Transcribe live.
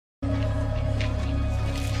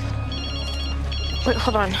Wait,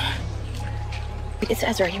 hold on. Wait, it's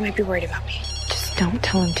Ezra. He might be worried about me. Just don't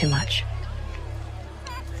tell him too much.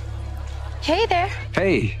 Hey there.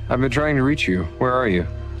 Hey, I've been trying to reach you. Where are you?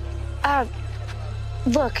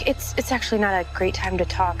 Look, it's actually not a great time to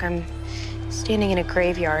talk. I'm standing in a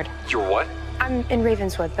graveyard. You're what? I'm in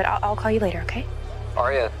Ravenswood, but I'll call you later, okay?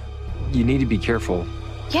 Aria, you need to be careful.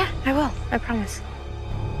 Yeah, I will. I promise.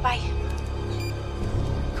 Bye.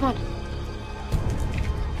 Come on.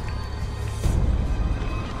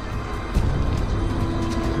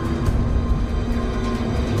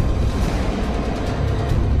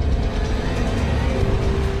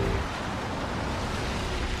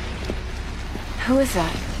 Who is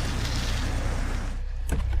that?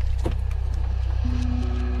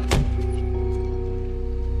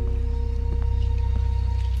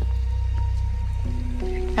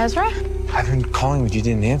 Ezra? I've been calling, but you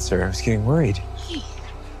didn't answer. I was getting worried.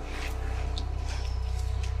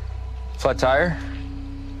 Flat tire?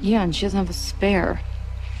 Yeah, and she doesn't have a spare.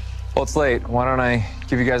 Well, it's late. Why don't I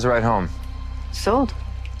give you guys a ride home? Sold.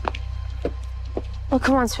 Well,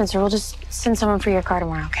 come on, Spencer. We'll just send someone for your car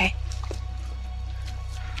tomorrow, okay?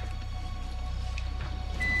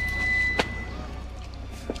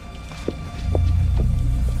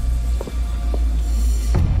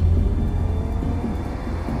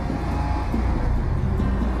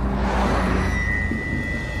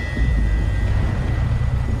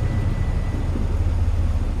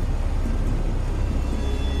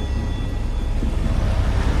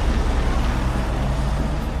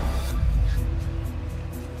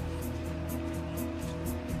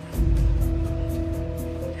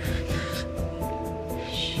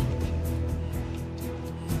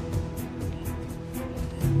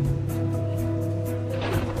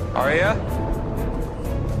 Aria?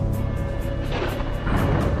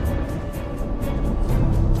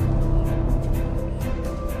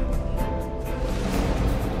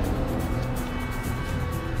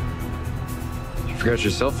 You forgot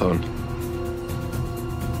your cell phone.